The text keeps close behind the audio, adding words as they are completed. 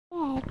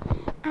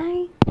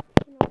I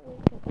cannot wait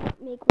to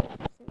make what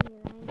she sent me a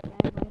line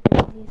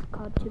that it's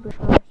called Tuber Show.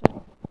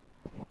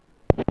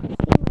 It seemed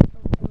like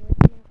a really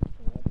nice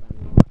kid, but I'm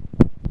not.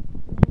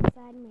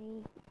 Inside me,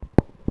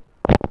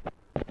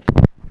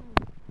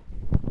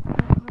 my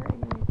heart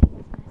and everything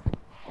is messed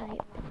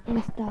right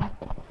and stuff.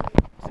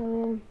 So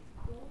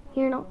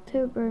here in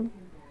October,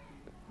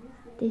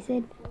 they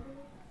said,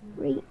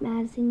 "Great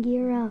Madison,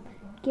 gear up,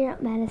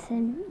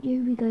 Madison.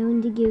 You'll be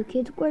going to go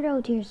Kids World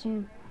out here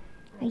soon.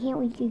 I can't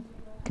wait to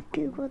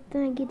go. What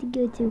then I get to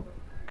go to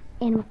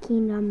Animal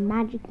Kingdom,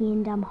 Magic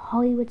Kingdom,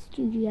 Hollywood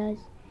Studios,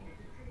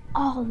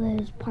 all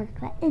those parks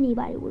that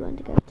anybody would want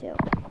to go to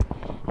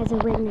as a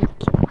regular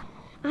kid.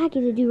 I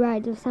get to do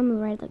rides with some of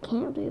the rides I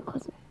can't do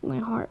because of my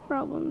heart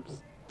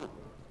problems.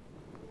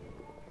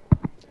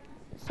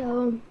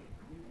 So,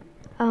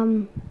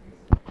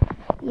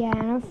 yeah,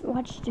 and I've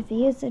watched the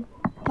videos that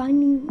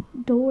Finding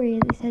Dory.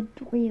 They said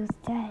Dory was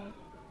dead,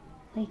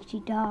 like she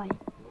died.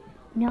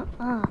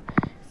 Nuh-uh.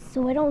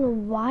 So I don't know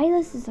why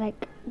this is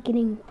like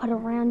getting put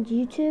around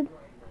YouTube,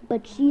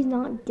 but she's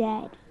not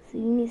dead. So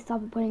you need to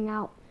stop putting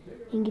out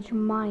and get your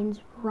minds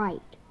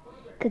right.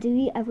 Because if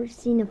you ever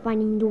seen a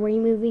Finding Dory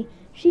movie,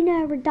 she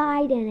never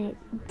died in it.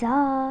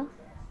 Duh.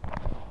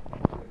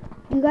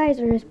 You guys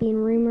are just being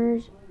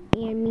rumors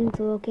and mean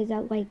to little kids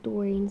that like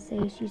Dory and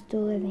say she's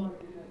still living.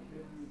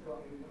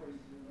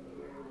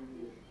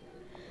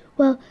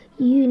 Well,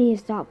 you need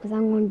to stop because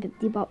I'm going to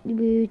the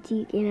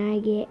boutique and I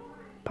get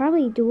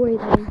probably Dory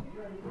then.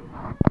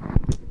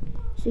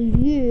 So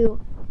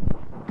you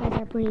guys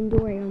are putting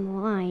Dory on the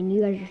line.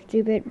 You guys are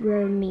stupid,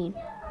 rude, and mean.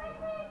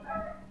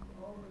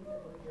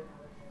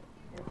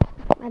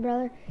 My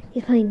brother,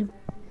 he's playing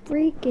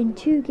freaking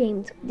 2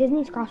 games.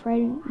 Disney's Crossroad,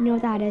 you know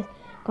what that is.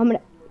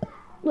 Combat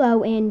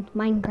Low and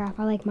Minecraft.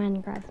 I like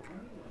Minecraft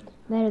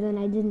better than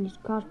I Disney's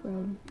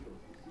Crossroad.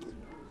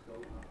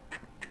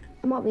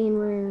 I'm not being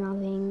rude or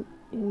nothing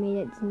who made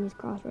it Disney's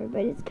Crossroad,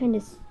 but it's kind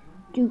of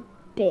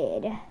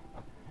stupid.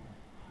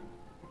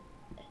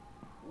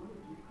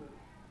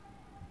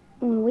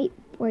 I'm gonna wait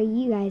for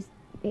you guys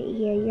right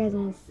here. You guys are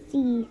gonna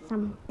see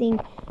something.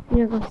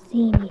 You're gonna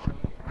see me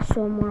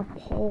show more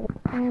pole.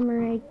 I'm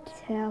ready to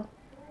tell.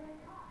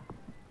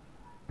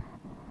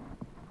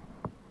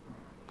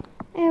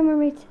 I'm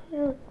ready to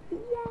tell.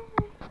 Yeah!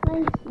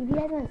 Like, if you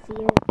guys wanna see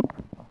it,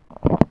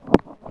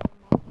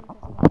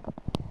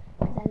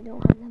 because I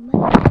don't have the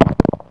money.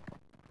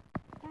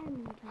 I'm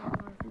gonna try to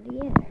work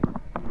together.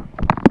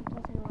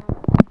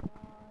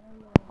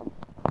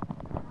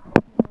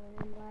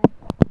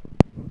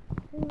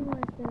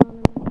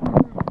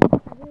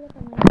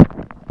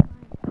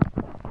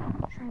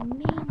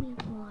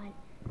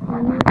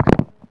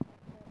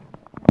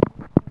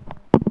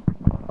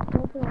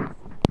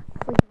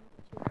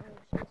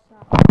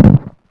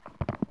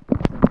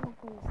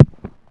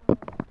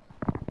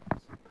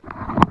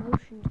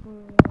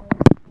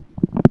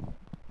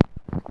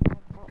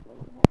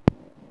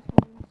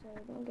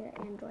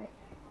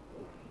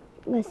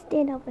 Let's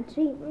stand up and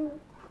see.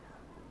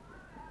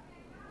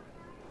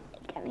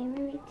 Got me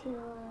married to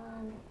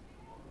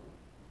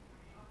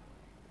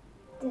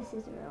this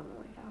is a real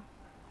mortal.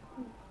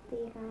 The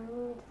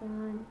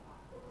son.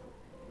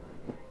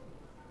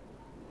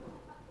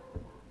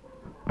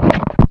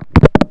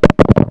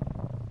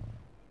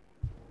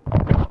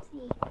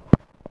 See,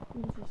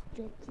 this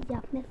stretches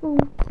out my phone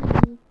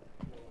key.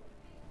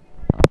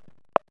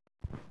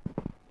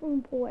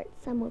 Phone port.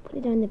 Someone put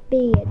it on the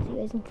bed so you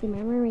guys can see my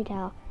memory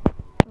towel.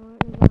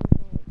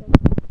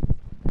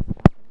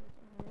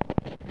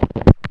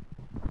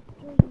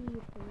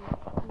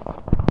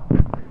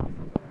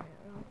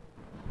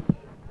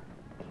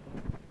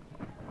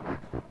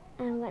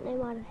 What I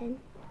want of him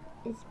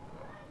is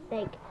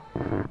like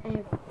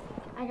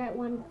I got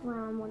one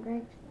from One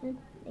Direction.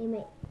 They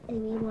made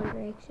One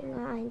Direction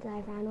lines.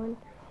 I found one.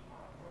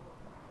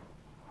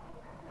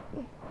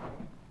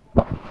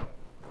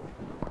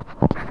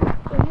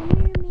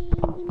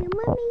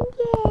 Mermaid,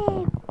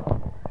 yeah.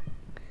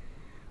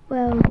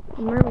 Well,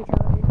 the mermaid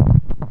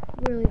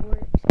really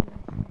works.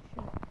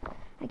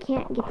 I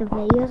can't get the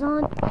videos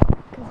on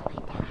because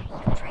my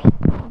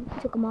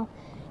dad took them off.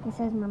 It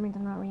says mermaids are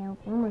not real.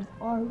 Mermaids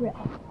are real.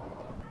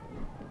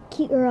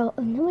 Cute girl.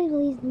 If nobody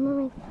believes the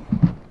mermaids,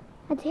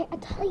 I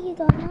tell you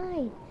the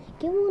line.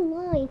 Get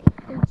online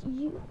and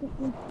you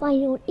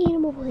find it on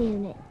Animal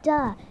Planet.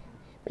 Duh.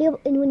 People,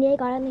 and when they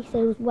got it, they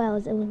said it was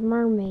Wells. It was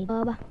mermaid.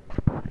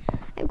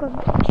 I've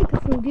got chicken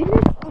from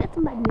goodness. That's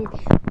my news.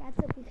 That's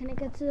it. We're gonna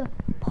go to the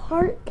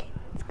park.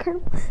 It's kind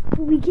of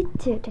what we get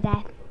to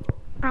today.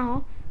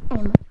 I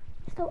am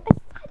so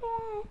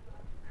excited.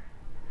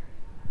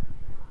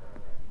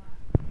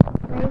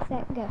 Ready,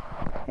 set, go.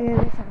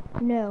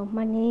 No,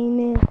 my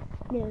name is.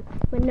 No,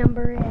 my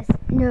number is.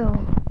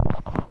 No.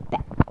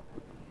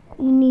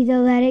 You need to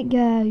let it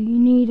go. You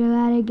need to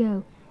let it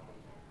go.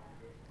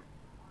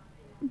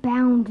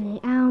 Bounding,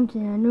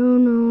 ounting.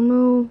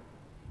 No.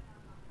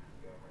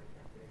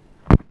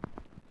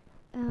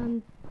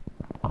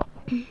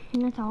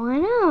 That's all I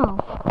know.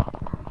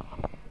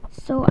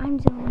 So I'm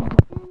doing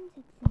 10,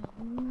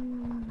 16.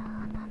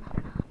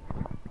 No.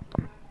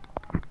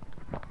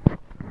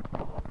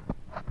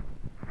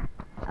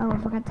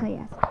 forgot to tell you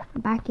guys.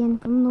 I'm back in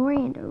from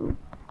Orlando.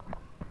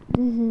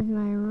 This is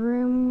my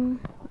room.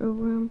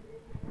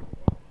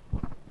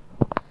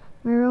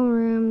 My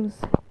room's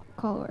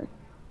color.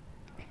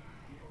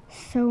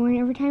 So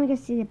every time you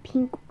guys see the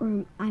pink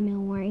room, I'm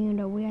in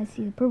Orlando. We guys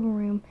see the purple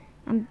room,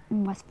 I'm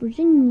in West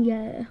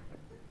Virginia.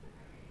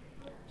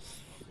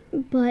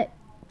 But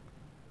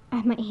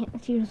my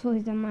aunt, she was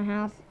always in my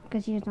house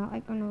because she's not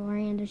like on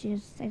Orlando. She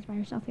just stays by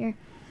herself here.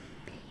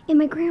 And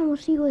my grandma,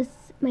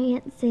 my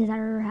aunt stays at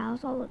her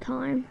house all the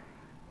time.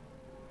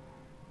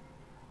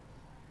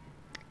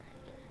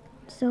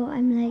 So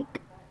I'm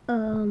like,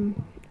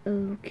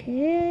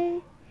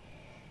 okay.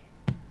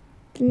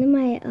 And then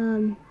my,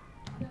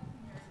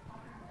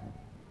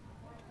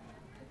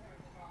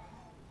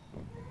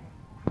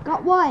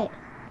 got what?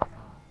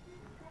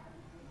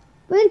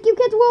 What does Give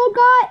Kids World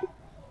got?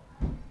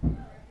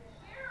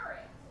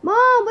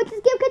 Mom, what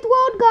does Give Kids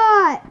World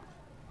got?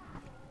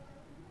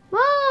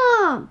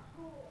 Mom!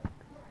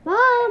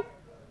 Mom!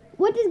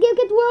 What does Give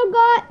Kids World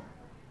got?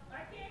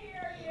 I can't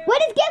hear you. What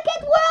does Give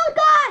Kids World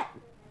got?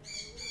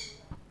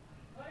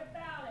 What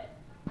about it?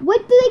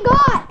 What do they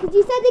got? Because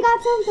you said they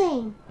got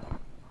something.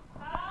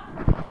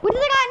 Huh? What do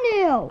they got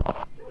new?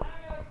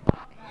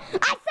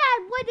 I said,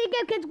 what did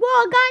Give Kids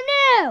World got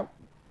new?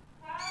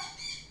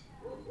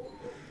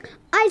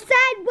 I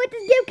said, what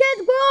does Give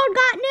Kids World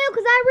got new?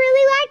 Because I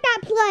really like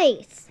that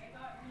place. They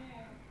got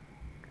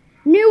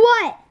New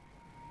what?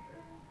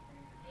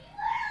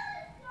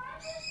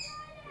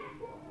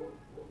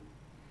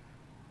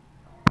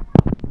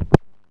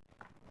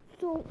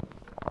 So,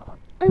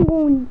 I'm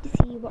going to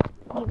see what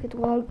Give Kids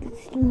World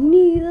is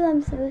new.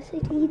 I'm so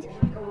excited.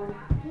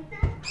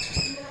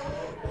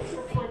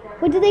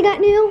 What did they got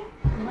new?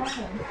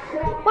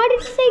 Why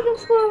did you say Give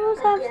Kids World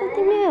must have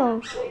something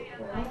new?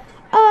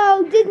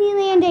 Oh,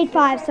 Disneyland Day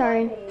 5,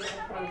 sorry.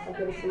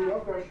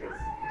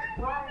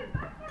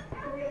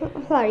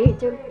 Sorry,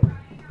 YouTube.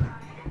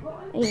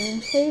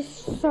 I'm so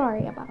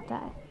sorry about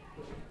that.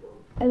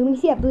 Let me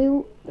see that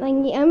blue.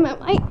 I'm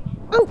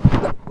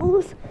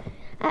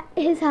at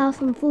his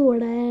house in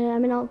Florida.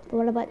 I'm in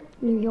Florida, but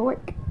New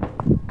York.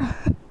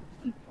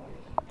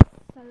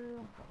 So,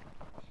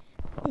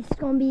 it's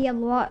going to be a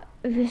lot.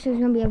 This is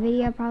going to be a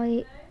video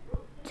probably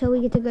till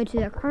we get to go to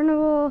the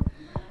carnival.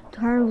 The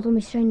carnival's going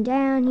to be shutting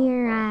down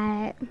here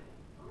at, I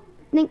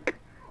think,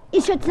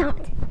 it shuts down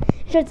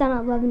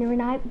at 11 every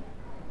night.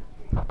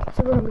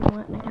 So we're going to be going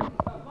at night time.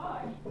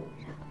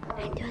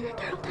 I'm doing the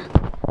turtle dance.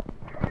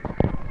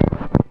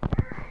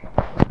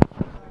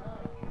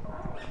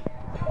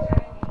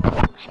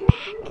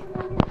 I'm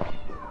back.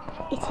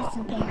 It's just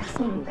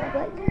embarrassing,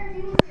 but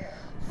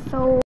so